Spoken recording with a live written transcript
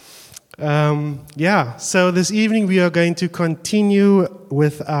So this evening we are going to continue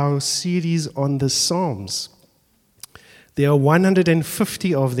with our series on the Psalms. There are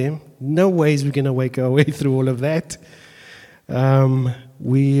 150 of them. No ways we're going to make our way through all of that.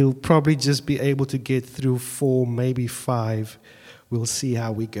 We'll probably just be able to get through 4, maybe 5. We'll see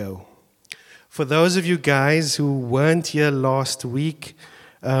how we go. For those of you guys who weren't here last week,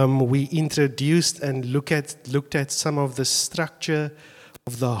 we introduced and looked at some of the structure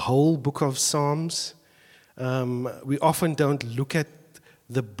of the whole book of Psalms. We often don't look at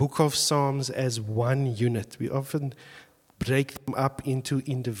the book of Psalms as one unit. We often break them up into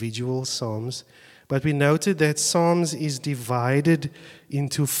individual psalms. But we noted that Psalms is divided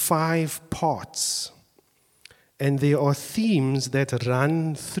into 5 parts. And there are themes that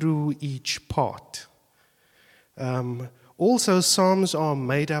run through each part. Also, Psalms are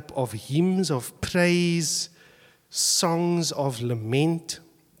made up of hymns of praise, songs of lament.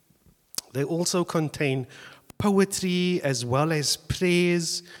 They also contain poetry as well as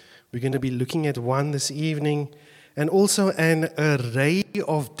prayers. We're going to be looking at one this evening. And also an array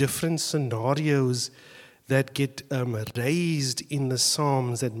of different scenarios that get raised in the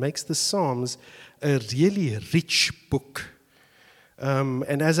Psalms that makes the Psalms a really rich book.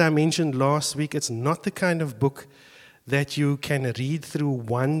 And as I mentioned last week, it's not the kind of book that you can read through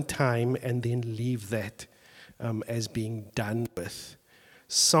one time and then leave that as being done with.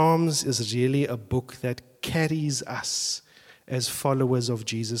 Psalms is really a book that carries us as followers of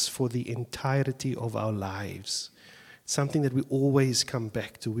Jesus for the entirety of our lives. Something that we always come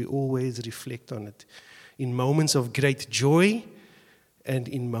back to. We always reflect on it in moments of great joy and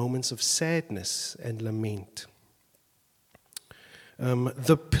in moments of sadness and lament.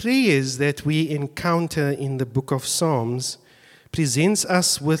 The prayers that we encounter in the book of Psalms presents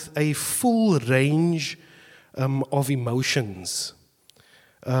us with a full range of emotions,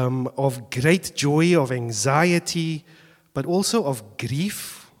 of great joy, of anxiety, but also of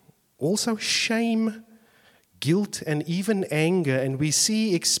grief, also shame, guilt, and even anger. And we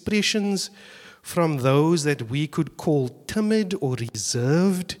see expressions from those that we could call timid or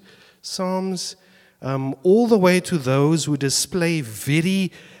reserved psalms, all the way to those who display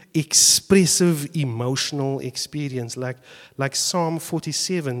very expressive emotional experience, like Psalm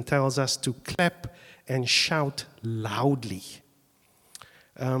 47 tells us to clap and shout loudly.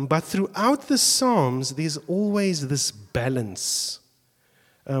 But throughout the Psalms, there's always this balance.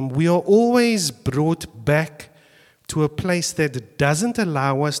 We are always brought back to a place that doesn't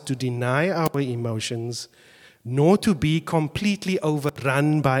allow us to deny our emotions, nor to be completely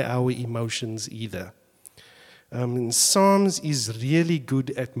overrun by our emotions either. Psalms is really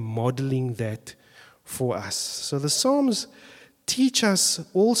good at modeling that for us. So the Psalms teach us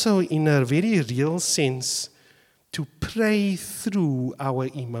also in a very real sense to pray through our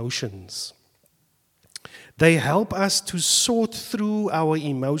emotions. They help us to sort through our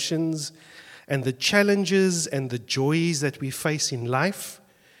emotions and the challenges and the joys that we face in life,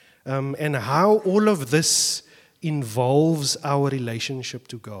 and how all of this involves our relationship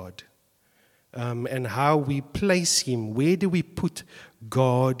to God, and how we place Him. Where do we put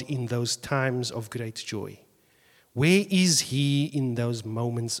God in those times of great joy? Where is He in those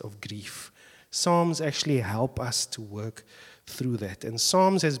moments of grief? Psalms actually help us to work through that. And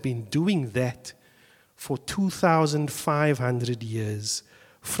Psalms has been doing that for 2,500 years,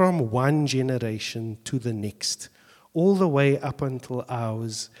 from one generation to the next, all the way up until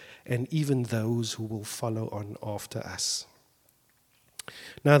ours, and even those who will follow on after us.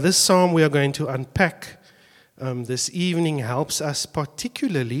 Now, this psalm we are going to unpack this evening helps us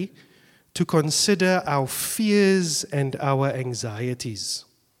particularly to consider our fears and our anxieties.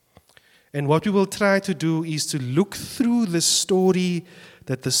 And what we will try to do is to look through the story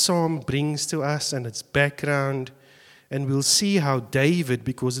that the psalm brings to us and its background, and we'll see how David,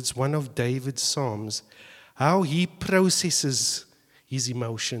 because it's one of David's psalms, how he processes his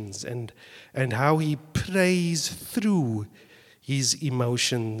emotions and how he prays through his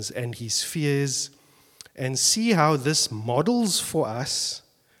emotions and his fears, and see how this models for us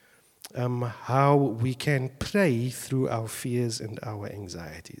how we can pray through our fears and our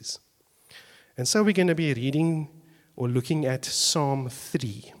anxieties. And so we're going to be reading or looking at Psalm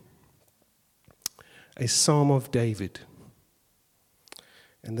 3, a psalm of David.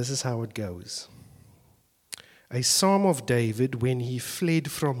 And this is how it goes. A psalm of David when he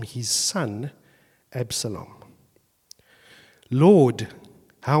fled from his son Absalom. Lord,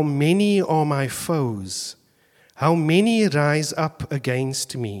 how many are my foes? How many rise up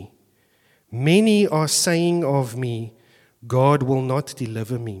against me? Many are saying of me, God will not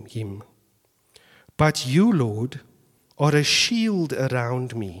deliver him. But you, Lord, are a shield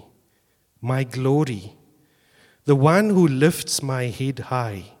around me, my glory, the one who lifts my head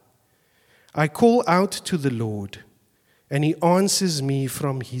high. I call out to the Lord, and he answers me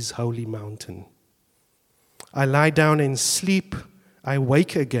from his holy mountain. I lie down and sleep, I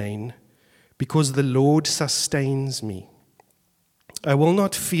wake again, because the Lord sustains me. I will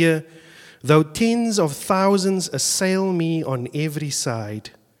not fear, though tens of thousands assail me on every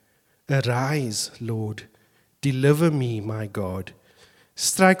side. Arise, Lord, deliver me, my God.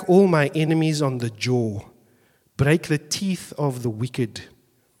 Strike all my enemies on the jaw. Break the teeth of the wicked.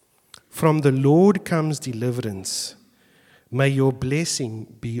 From the Lord comes deliverance. May your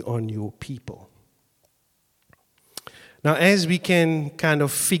blessing be on your people. Now, as we can kind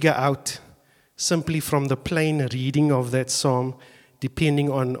of figure out simply from the plain reading of that psalm, depending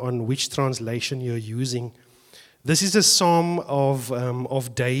on which translation you're using, this is a psalm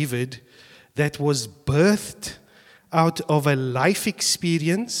of David that was birthed out of a life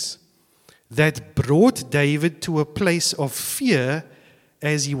experience that brought David to a place of fear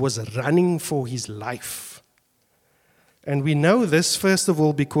as he was running for his life. And we know this, first of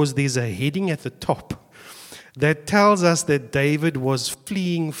all, because there's a heading at the top that tells us that David was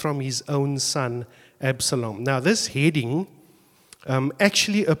fleeing from his own son, Absalom. Now, this heading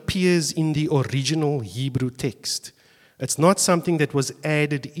actually appears in the original Hebrew text. It's not something that was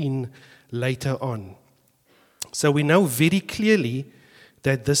added in later on. So we know very clearly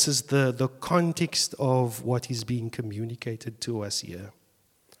that this is the context of what is being communicated to us here.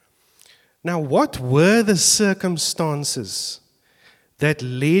 Now, what were the circumstances that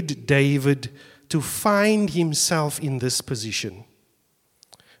led David to find himself in this position?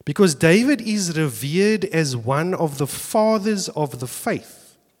 Because David is revered as one of the fathers of the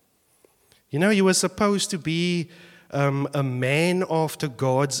faith. You know, he was supposed to be a man after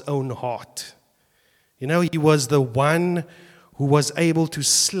God's own heart. You know, he was the one who was able to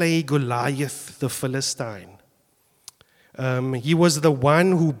slay Goliath, the Philistine. He was the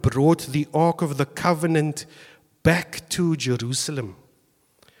one who brought the Ark of the Covenant back to Jerusalem.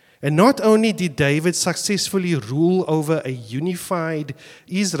 And not only did David successfully rule over a unified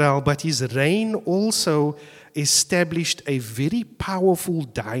Israel, but his reign also established a very powerful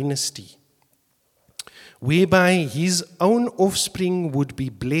dynasty, whereby his own offspring would be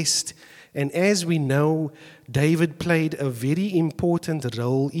blessed. And as we know, David played a very important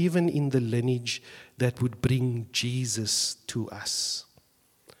role even in the lineage that would bring Jesus to us.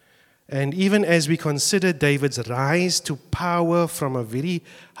 And even as we consider David's rise to power from a very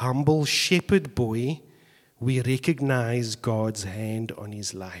humble shepherd boy, we recognize God's hand on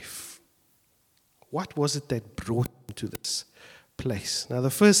his life. What was it that brought him to this place? Now, the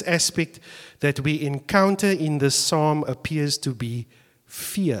first aspect that we encounter in this psalm appears to be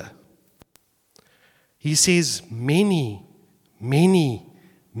fear. He says, many, many,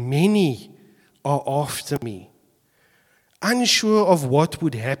 many are after me, unsure of what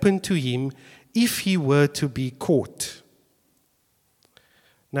would happen to him if he were to be caught.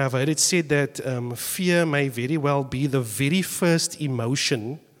 Now, I've heard it said that fear may very well be the very first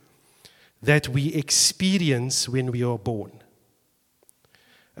emotion that we experience when we are born.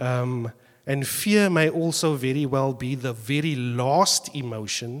 And fear may also very well be the very last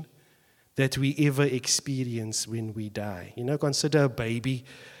emotion that we ever experience when we die. You know, consider a baby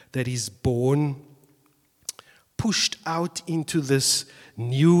that is born, pushed out into this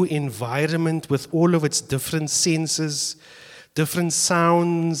new environment with all of its different senses, different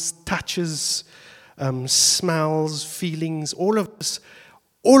sounds, touches, smells, feelings, all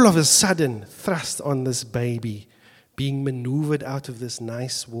of a sudden thrust on this baby, being maneuvered out of this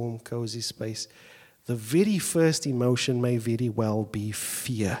nice, warm, cozy space. The very first emotion may very well be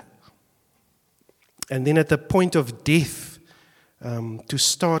fear. And then at the point of death, to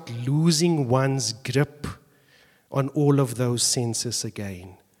start losing one's grip on all of those senses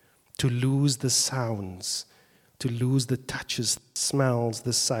again, to lose the sounds, to lose the touches, the smells,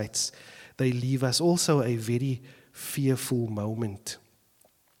 the sights. They leave us also a very fearful moment.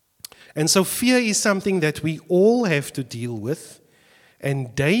 And so fear is something that we all have to deal with,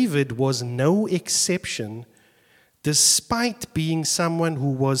 and David was no exception, despite being someone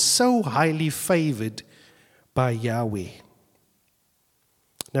who was so highly favored by Yahweh.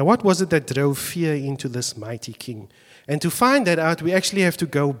 Now, what was it that drove fear into this mighty king? And to find that out, we actually have to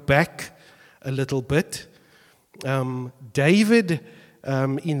go back a little bit. David,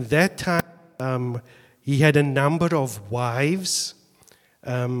 in that time, he had a number of wives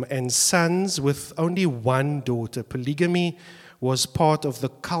and sons with only one daughter. Polygamy was part of the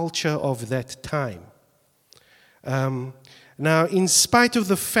culture of that time. Now, in spite of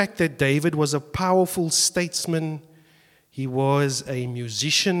the fact that David was a powerful statesman, He was a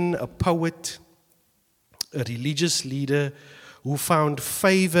musician, a poet, a religious leader who found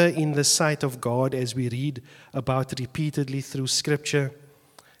favor in the sight of God, as we read about repeatedly through Scripture.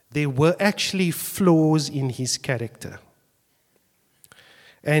 There were actually flaws in his character.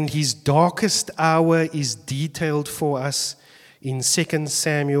 And his darkest hour is detailed for us in 2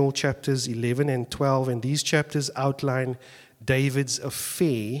 Samuel chapters 11 and 12. And these chapters outline David's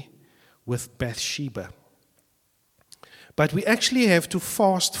affair with Bathsheba. But we actually have to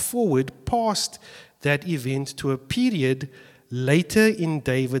fast forward past that event to a period later in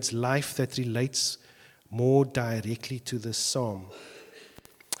David's life that relates more directly to this psalm.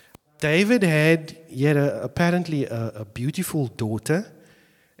 David had apparently a beautiful daughter,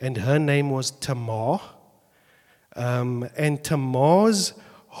 and her name was Tamar. And Tamar's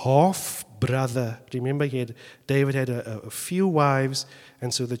half-brother, remember David had a few wives,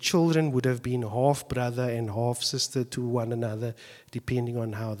 and so the children would have been half-brother and half-sister to one another, depending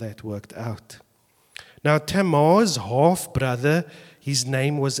on how that worked out. Now Tamar's half-brother, his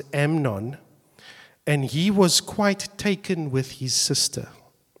name was Amnon, and he was quite taken with his sister.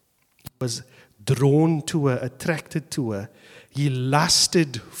 He was drawn to her, attracted to her. He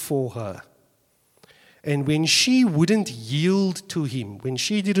lusted for her. And when she wouldn't yield to him, when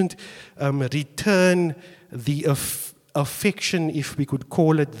she didn't return the affection, if we could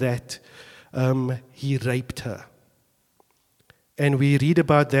call it that, he raped her. And we read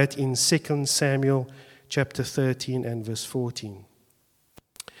about that in 2 Samuel chapter 13 and verse 14.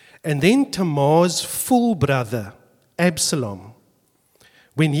 And then Tamar's full brother, Absalom,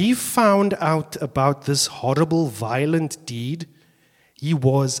 when he found out about this horrible, violent deed, he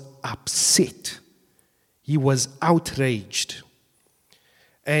was upset. He was outraged.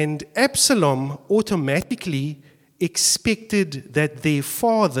 And Absalom automatically expected that their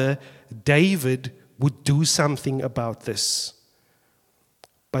father, David, would do something about this.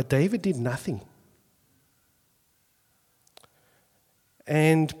 But David did nothing.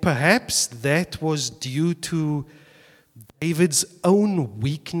 And perhaps that was due to David's own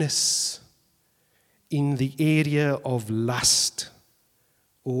weakness in the area of lust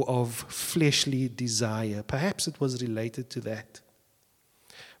or of fleshly desire. Perhaps it was related to that.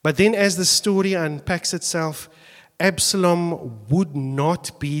 But then as the story unpacks itself, Absalom would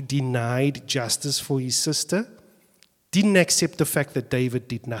not be denied justice for his sister, didn't accept the fact that David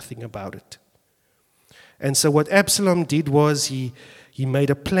did nothing about it. And so what Absalom did was he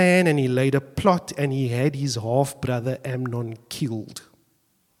made a plan and he laid a plot and he had his half-brother Amnon killed.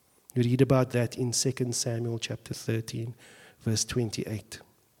 You read about that in 2 Samuel chapter 13, verse 28.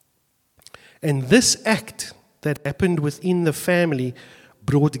 And this act that happened within the family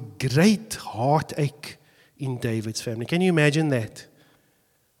brought great heartache in David's family. Can you imagine that?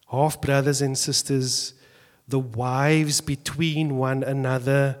 Half-brothers and sisters, the wives between one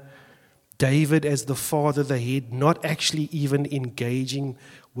another, David as the father, the head, not actually even engaging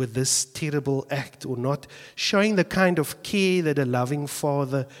with this terrible act or not showing the kind of care that a loving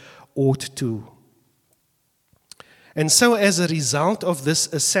father ought to. And so as a result of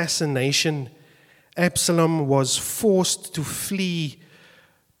this assassination, Absalom was forced to flee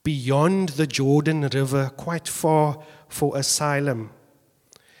beyond the Jordan River, quite far, for asylum.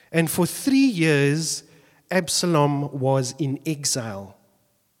 And for 3 years, Absalom was in exile.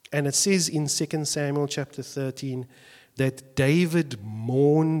 And it says in 2 Samuel chapter 13 that David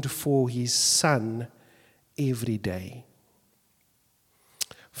mourned for his son every day.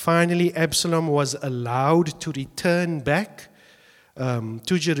 Finally, Absalom was allowed to return back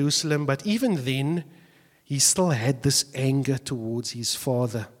to Jerusalem, but even then, he still had this anger towards his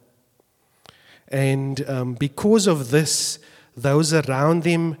father. And because of this, those around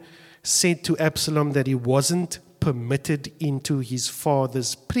him said to Absalom that he wasn't permitted into his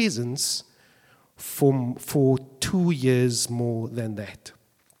father's presence for 2 years more than that.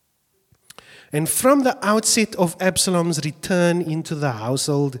 And from the outset of Absalom's return into the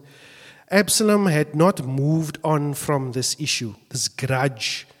household, Absalom had not moved on from this issue, this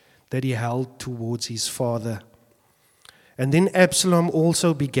grudge that he held towards his father. And then Absalom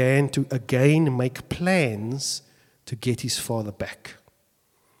also began to again make plans to get his father back.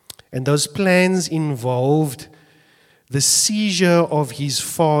 And those plans involved the seizure of his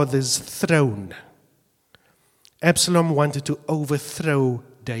father's throne. Absalom wanted to overthrow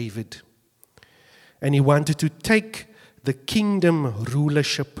David. And he wanted to take the kingdom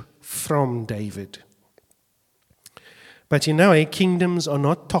rulership from David. But kingdoms are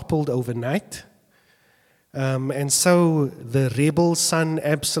not toppled overnight. And so the rebel son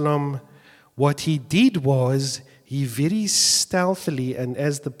Absalom, what he did was, he very stealthily, and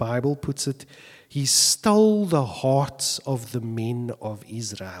as the Bible puts it, he stole the hearts of the men of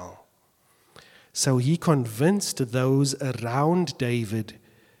Israel. So he convinced those around David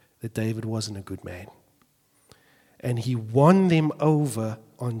that David wasn't a good man. And he won them over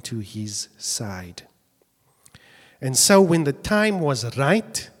onto his side. And so when the time was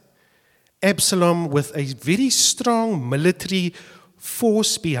right, Absalom, with a very strong military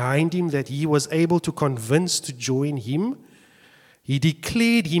force behind him that he was able to convince to join him, he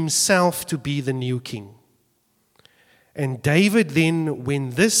declared himself to be the new king. And David then, when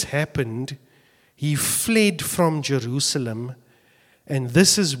this happened, he fled from Jerusalem, and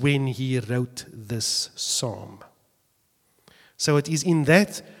this is when he wrote this psalm. So it is in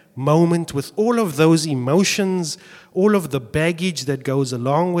that moment, with all of those emotions, all of the baggage that goes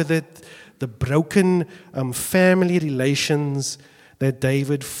along with it, the broken family relations, that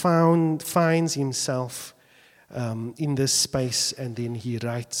David finds himself in this space, and then he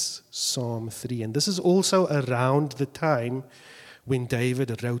writes Psalm 3. And this is also around the time when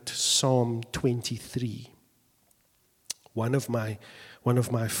David wrote Psalm 23, one of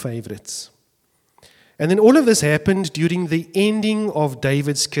my favorites. And then all of this happened during the ending of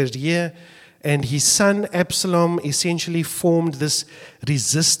David's career, and his son Absalom essentially formed this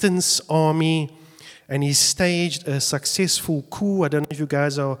resistance army, and he staged a successful coup. I don't know if you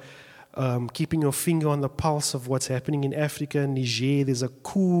guys are keeping your finger on the pulse of what's happening in Africa, Niger. There's a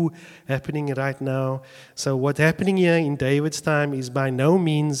coup happening right now. So what's happening here in David's time is by no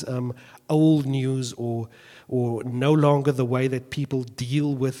means old news or no longer the way that people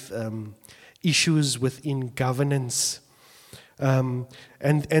deal with issues within governance. And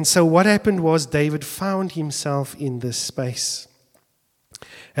so what happened was David found himself in this space,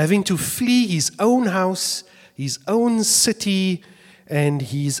 having to flee his own house, his own city, and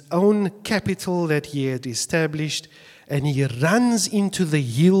his own capital that he had established, and he runs into the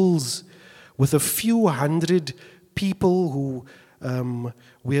hills with a few hundred people who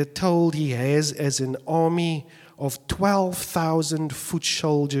we are told he has as an army of 12,000 foot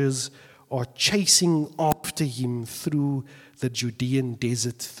soldiers are chasing after him through the Judean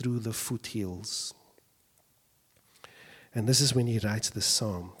desert, through the foothills. And this is when he writes the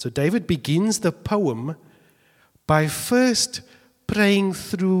psalm. So David begins the poem by first praying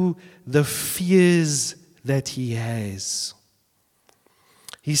through the fears that he has.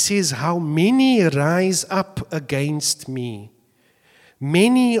 He says, "How many rise up against me?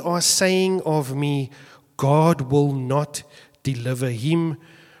 Many are saying of me, God will not deliver him."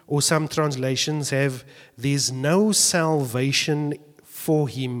 Or some translations have, "There's no salvation for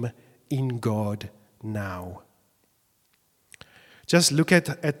him in God now." Just look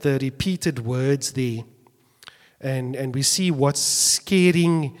at the repeated words there, and we see what's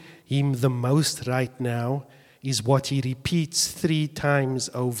scaring him the most right now is what he repeats 3 times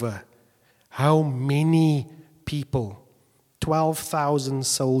over. How many people, 12,000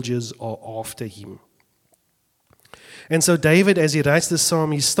 soldiers, are after him. And so David, as he writes the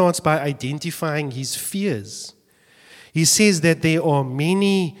psalm, he starts by identifying his fears. He says that there are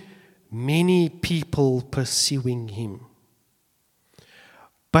many, many people pursuing him.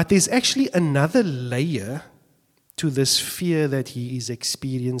 But there's actually another layer to this fear that he is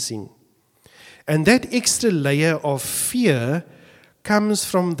experiencing. And that extra layer of fear comes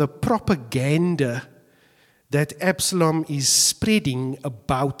from the propaganda that Absalom is spreading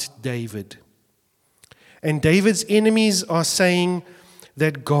about David. And David's enemies are saying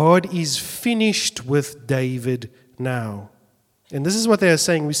that God is finished with David now. And this is what they are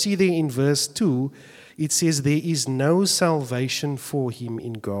saying. We see there in verse 2, it says, "There is no salvation for him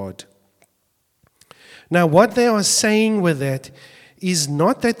in God." Now, what they are saying with that is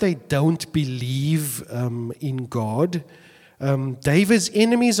not that they don't believe in God. David's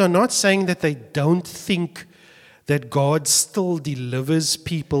enemies are not saying that they don't think that God still delivers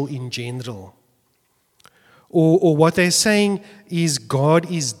people in general. Or what they're saying is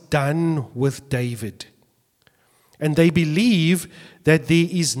God is done with David. And they believe that there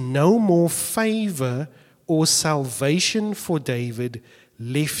is no more favor or salvation for David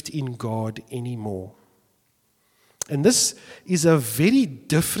left in God anymore. And this is a very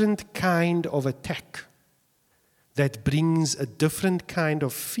different kind of attack that brings a different kind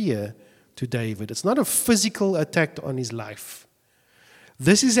of fear to David. It's not a physical attack on his life.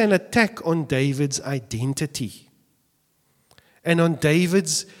 This is an attack on David's identity and on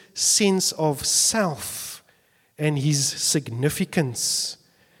David's sense of self and his significance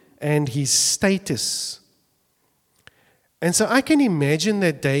and his status. And so I can imagine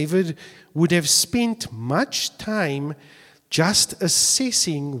that David would have spent much time just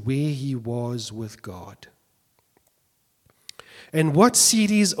assessing where he was with God. And what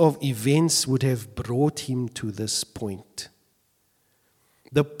series of events would have brought him to this point?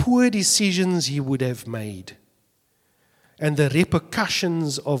 The poor decisions he would have made, and the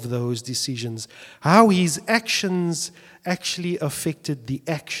repercussions of those decisions, how his actions actually affected the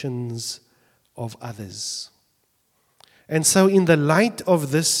actions of others. And so in the light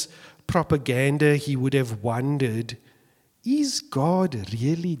of this propaganda, he would have wondered, is God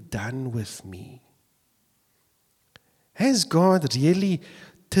really done with me? Has God really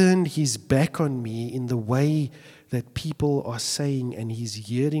turned his back on me in the way that people are saying, and he's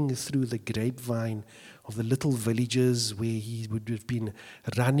hearing through the grapevine of the little villages where he would have been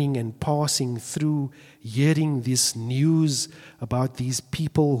running and passing through, hearing this news about these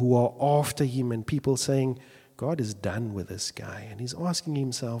people who are after him, and people saying, God is done with this guy. And he's asking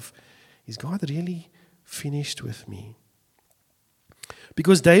himself, is God really finished with me?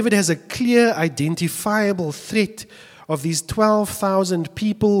 Because David has a clear, identifiable threat of these 12,000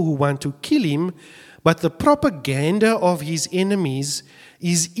 people who want to kill him, but the propaganda of his enemies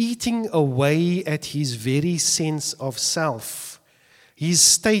is eating away at his very sense of self, his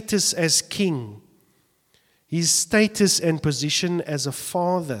status as king, his status and position as a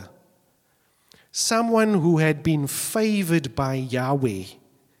father, someone who had been favored by Yahweh.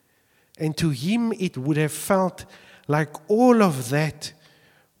 And to him it would have felt like all of that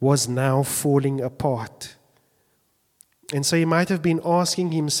was now falling apart. And so he might have been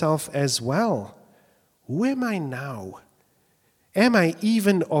asking himself as well, who am I now? Am I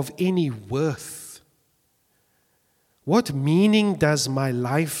even of any worth? What meaning does my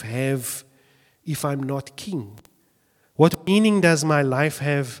life have if I'm not king? What meaning does my life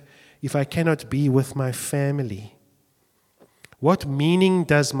have if I cannot be with my family? What meaning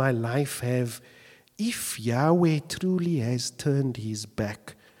does my life have if Yahweh truly has turned his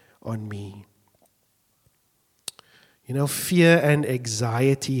back on me? You know, fear and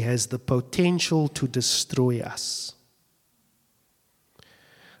anxiety has the potential to destroy us.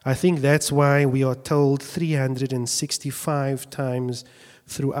 I think that's why we are told 365 times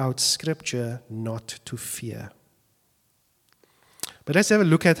throughout Scripture not to fear. But let's have a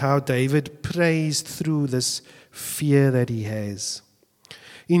look at how David prays through this fear that he has.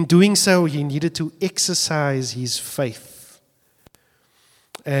 In doing so, he needed to exercise his faith,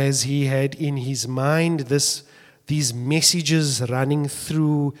 as he had in his mind these messages running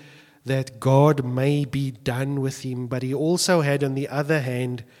through that God may be done with him, but he also had, on the other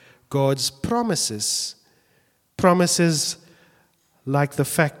hand, God's promises like the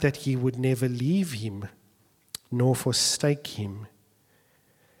fact that he would never leave him nor forsake him.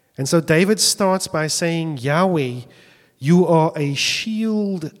 And so David starts by saying, Yahweh, you are a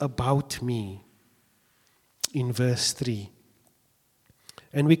shield about me, in verse 3.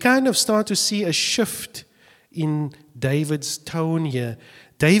 And we kind of start to see a shift in David's tone here.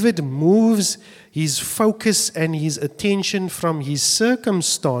 David moves his focus and his attention from his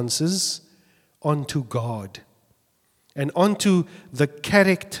circumstances onto God and onto the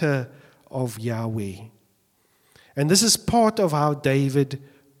character of Yahweh. And this is part of how David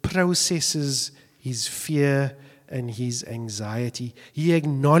processes his fear and his anxiety. He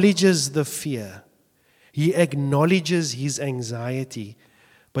acknowledges the fear. He acknowledges his anxiety.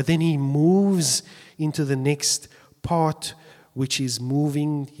 But then he moves into the next part, which is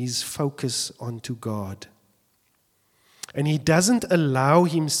moving his focus onto God. And he doesn't allow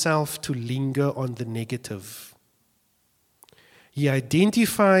himself to linger on the negative. He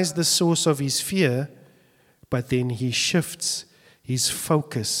identifies the source of his fear, but then he shifts his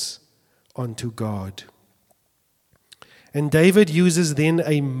focus onto God. And David uses then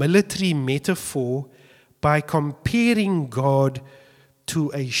a military metaphor by comparing God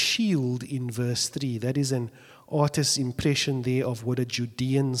to a shield in verse 3. That is an artist's impression there of what a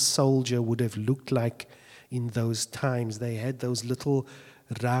Judean soldier would have looked like in those times. They had those little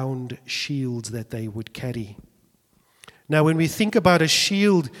round shields that they would carry. Now, when we think about a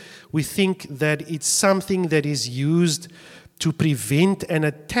shield, we think that it's something that is used to prevent an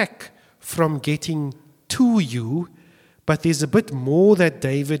attack from getting to you, but there's a bit more that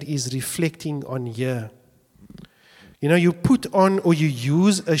David is reflecting on here. You know, you put on or you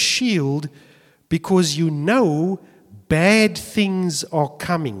use a shield because you know bad things are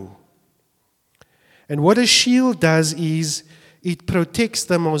coming. And what a shield does is it protects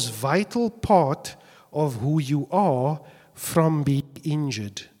the most vital part of who you are from being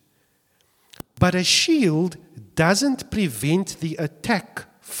injured. But a shield doesn't prevent the attack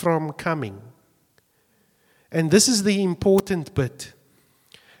from coming. And this is the important bit.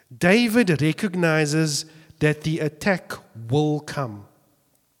 David recognizes that the attack will come.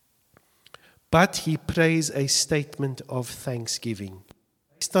 but he prays a statement of thanksgiving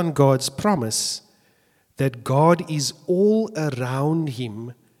based on God's promise that God is all around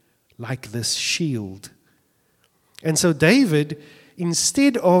him like this shield. And so David,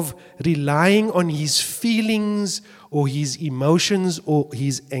 instead of relying on his feelings or his emotions or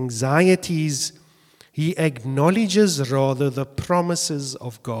his anxieties, he acknowledges rather the promises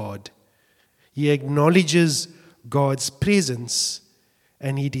of God. He acknowledges God's presence,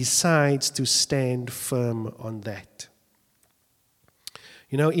 and he decides to stand firm on that.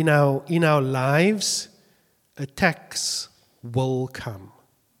 You know, in our lives, attacks will come,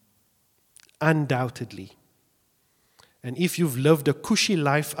 undoubtedly. And if you've lived a cushy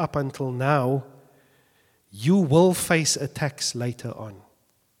life up until now, you will face attacks later on.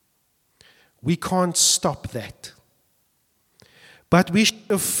 We can't stop that. But we should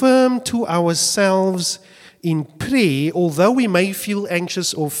affirm to ourselves in prayer, although we may feel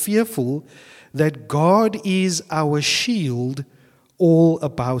anxious or fearful, that God is our shield all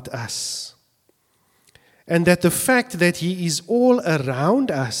about us. And that the fact that he is all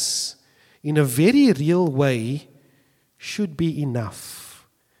around us in a very real way should be enough,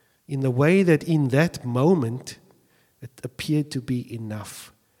 in the way that in that moment it appeared to be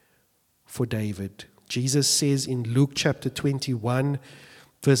enough for David. Jesus says in Luke chapter 21,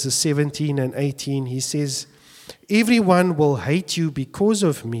 verses 17 and 18, he says, "Everyone will hate you because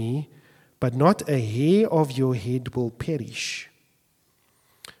of me, but not a hair of your head will perish."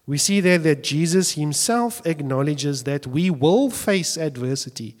 We see there that Jesus himself acknowledges that we will face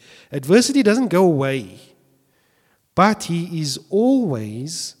adversity. Adversity doesn't go away, but he is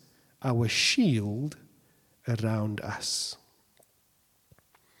always our shield around us.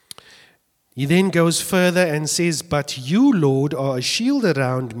 He then goes further and says, "But you, Lord, are a shield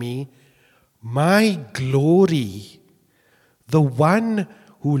around me, my glory, the one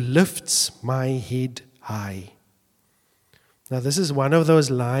who lifts my head high." Now, this is one of those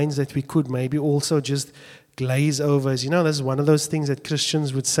lines that we could maybe also just glaze over. As you know, this is one of those things that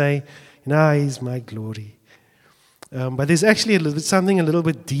Christians would say, he's my glory. But there's actually something a little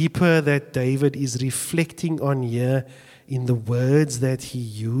bit deeper that David is reflecting on here in the words that he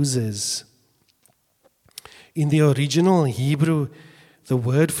uses. In the original Hebrew, the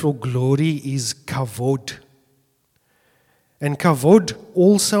word for glory is kavod. And kavod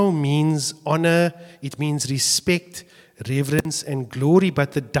also means honor, it means respect, reverence, and glory.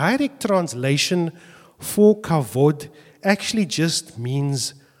 But the direct translation for kavod actually just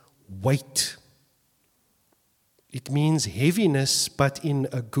means weight. It means heaviness, but in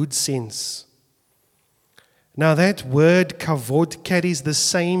a good sense. Now that word kavod carries the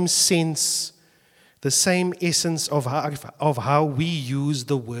same sense, the same essence of how we use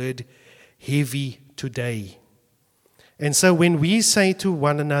the word heavy today. And so when we say to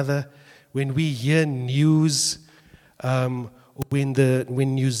one another, when we hear news,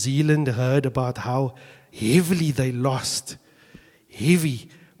 when New Zealand heard about how heavily they lost,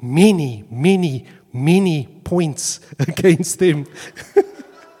 many points against them,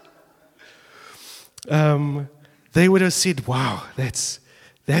 they would have said, "Wow, that's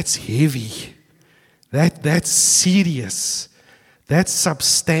heavy. That's serious. That's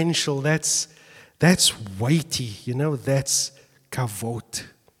substantial. That's weighty. That's kavod.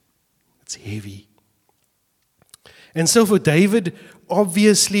 It's heavy." And so for David,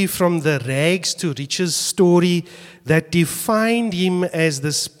 obviously from the rags to riches story that defined him as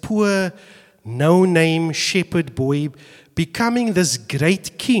this poor, no-name shepherd boy, becoming this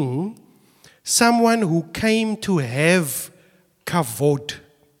great king, someone who came to have kavod,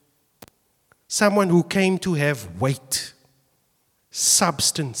 someone who came to have weight,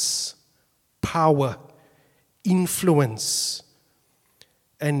 substance, power, influence,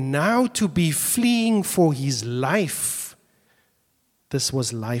 and now to be fleeing for his life. This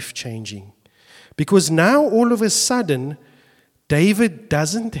was life-changing. Because now all of a sudden, David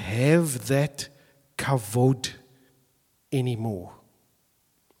doesn't have that kavod anymore.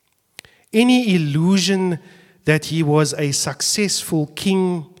 Any illusion that he was a successful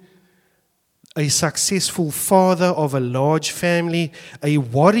king, a successful father of a large family, a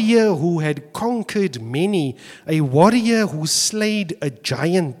warrior who had conquered many, a warrior who slayed a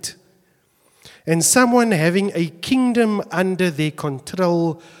giant, and someone having a kingdom under their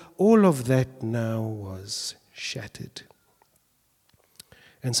control, all of that now was shattered.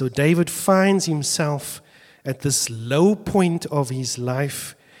 And so David finds himself at this low point of his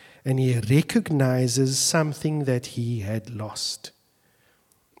life, and he recognizes something that he had lost.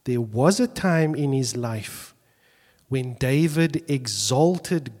 There was a time in his life when David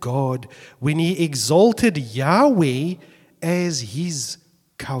exalted God, when he exalted Yahweh as his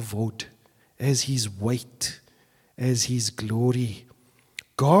kavod, as his weight, as his glory.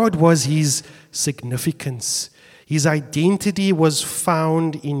 God was his significance. His identity was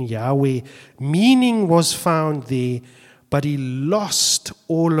found in Yahweh. Meaning was found there, but he lost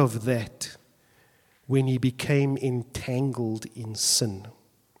all of that when he became entangled in sin.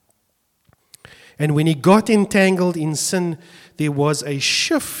 And when he got entangled in sin, there was a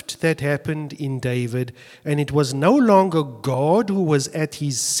shift that happened in David, and it was no longer God who was at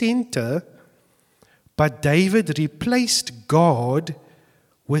his center, but David replaced God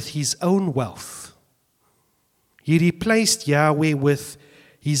with his own wealth. He replaced Yahweh with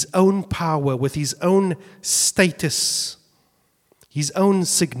his own power, with his own status. His own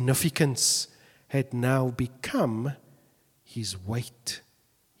significance had now become his weight,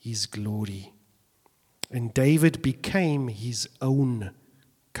 his glory. And David became his own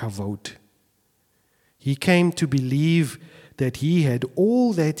kavod. He came to believe that he had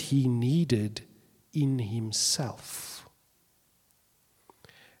all that he needed in himself.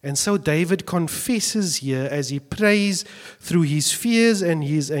 And so David confesses here as he prays through his fears and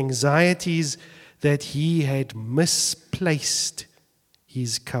his anxieties that he had misplaced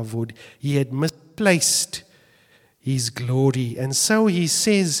his kavod. He had misplaced his glory. And so he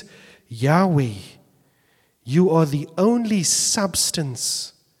says, Yahweh, you are the only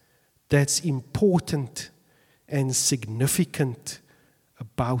substance that's important and significant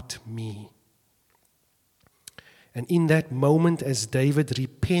about me. And in that moment, as David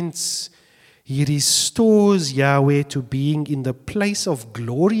repents, he restores Yahweh to being in the place of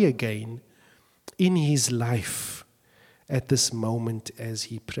glory again in his life at this moment as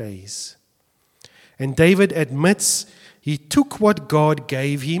he prays. And David admits he took what God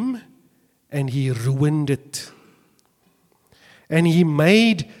gave him and he ruined it. And he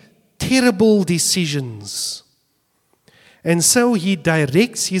made terrible decisions. And so he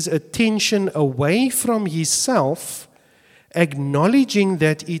directs his attention away from himself, acknowledging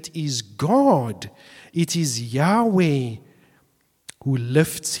that it is God, it is Yahweh who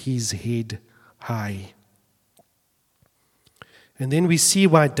lifts his head high. And then we see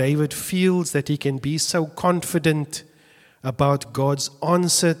why David feels that he can be so confident about God's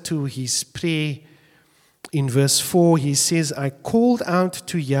answer to his prayer. In verse 4, he says, I called out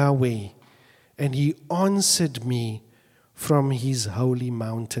to Yahweh, and he answered me from his holy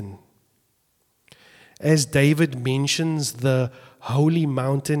mountain. As David mentions the holy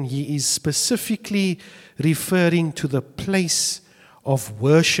mountain, he is specifically referring to the place of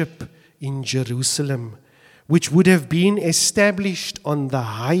worship in Jerusalem, which would have been established on the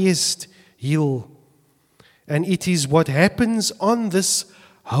highest hill. And it is what happens on this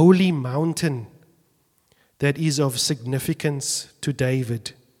holy mountain that is of significance to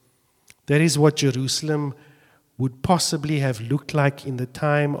David. That is what Jerusalem would possibly have looked like in the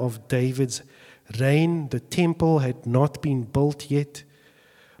time of David's reign. The temple had not been built yet,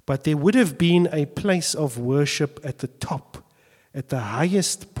 but there would have been a place of worship at the top, at the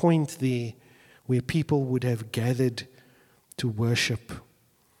highest point there, where people would have gathered to worship.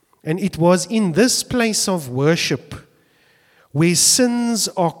 And it was in this place of worship where sins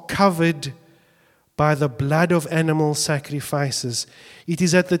are covered by the blood of animal sacrifices. It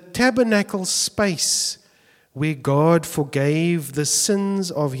is at the tabernacle space where God forgave the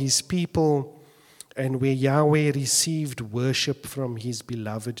sins of his people and where Yahweh received worship from his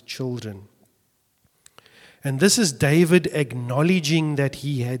beloved children. And this is David acknowledging that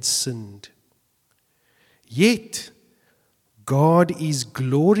he had sinned. Yet, God is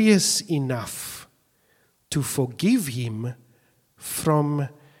glorious enough to forgive him from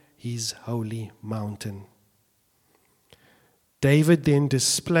his holy mountain. David then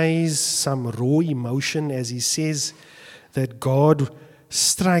displays some raw emotion as he says that God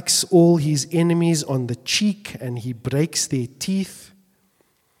strikes all his enemies on the cheek and he breaks their teeth.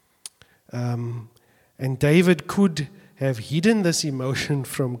 And David could have hidden this emotion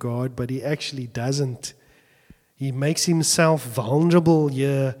from God, but he actually doesn't. He makes himself vulnerable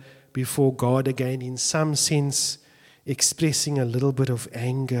here before God again, in some sense, expressing a little bit of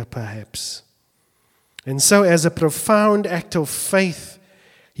anger perhaps. And so as a profound act of faith,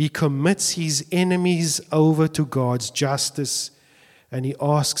 he commits his enemies over to God's justice and he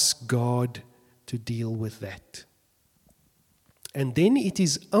asks God to deal with that. And then it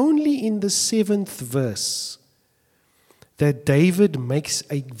is only in the 7th verse that David makes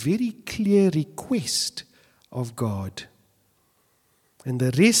a very clear request of God. And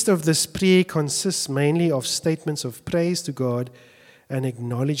the rest of this prayer consists mainly of statements of praise to God and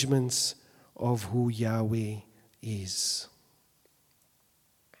acknowledgments of who Yahweh is.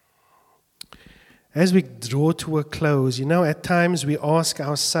 As we draw to a close, at times we ask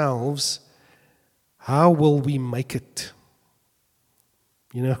ourselves, how will we make it?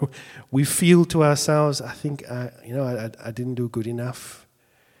 You know, we feel to ourselves, I think, I didn't do good enough.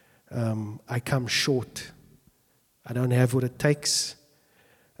 I come short. I don't have what it takes.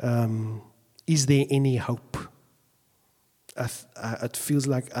 Is there any hope? It feels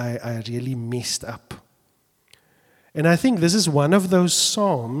like I really messed up. And I think this is one of those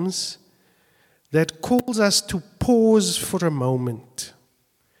Psalms that calls us to pause for a moment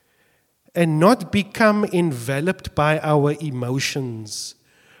and not become enveloped by our emotions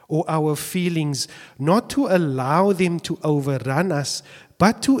or our feelings, not to allow them to overrun us,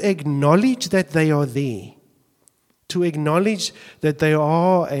 but to acknowledge that they are there, to acknowledge that they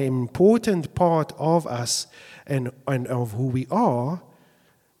are an important part of us and of who we are,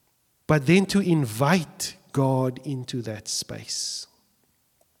 but then to invite God into that space.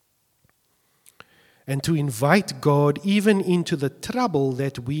 And to invite God even into the trouble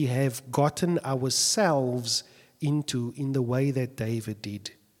that we have gotten ourselves into in the way that David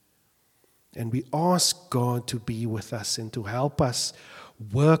did. And we ask God to be with us and to help us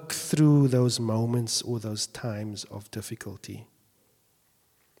work through those moments or those times of difficulty.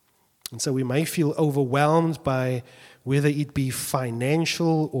 And so we may feel overwhelmed by whether it be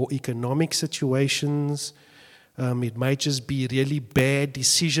financial or economic situations. It might just be really bad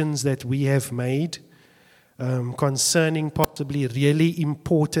decisions that we have made concerning possibly really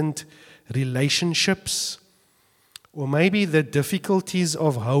important relationships, or maybe the difficulties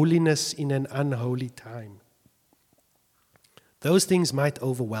of holiness in an unholy time. Those things might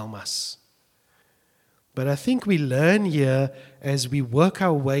overwhelm us. But I think we learn here as we work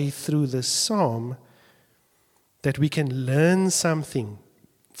our way through this psalm that we can learn something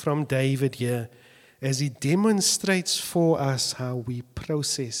from David here as he demonstrates for us how we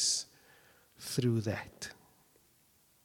process through that.